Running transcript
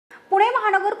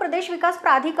महानगर प्रदेश विकास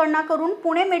प्राधिकरणाकडून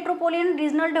Pune metropolitan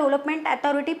regional development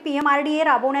authority (PMRDA)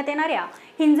 राबवण्यात येणाऱ्या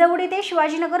हिंजवडी ते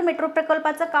शिवाजीनगर मेट्रो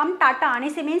प्रकल्पाचं काम टाटा आणि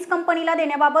सिमेंस कंपनीला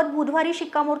देण्याबाबत बुधवारी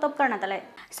शिक्कामोर्तब करण्यात आलंय।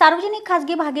 सार्वजनिक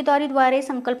खासगी भागीदारीद्वारे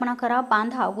संकल्पना करा,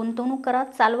 बांधा, गुंतवणूक करा,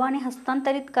 चालवा आणि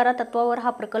हस्तांतरित करा तत्वावर हा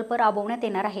प्रकल्प राबवण्यात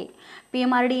येणार आहे।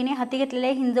 PMRDAने हाती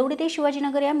घेतलेल्या हिंजवडी ते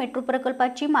शिवाजीनगर या मेट्रो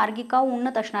प्रकल्पाची मार्गिका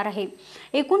उन्नत असणार आहे।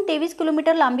 एकूण 23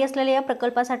 किलोमीटर लांबी असलेल्या या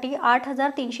प्रकल्पासाठी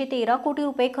 8,313 कोटी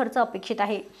रुपये खर्च अपेक्षित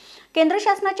आहे। केंद्र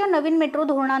शासनाच्या नवीन मेट्रो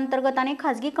धोरणांतर्गताने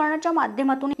खासगीकरणाच्या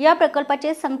माध्यमातून या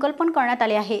प्रकल्पाचे संकल्पन करण्यात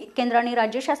आले आहे। केंद्र आणि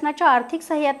राज्य शासनाच्या आर्थिक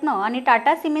सहाय्याने आणि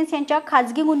टाटा सिमेंस यांच्या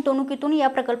खासगी गुंतवणुकीतून या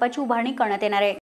प्रकल्पाची उभारणी करण्यात येणार आहे।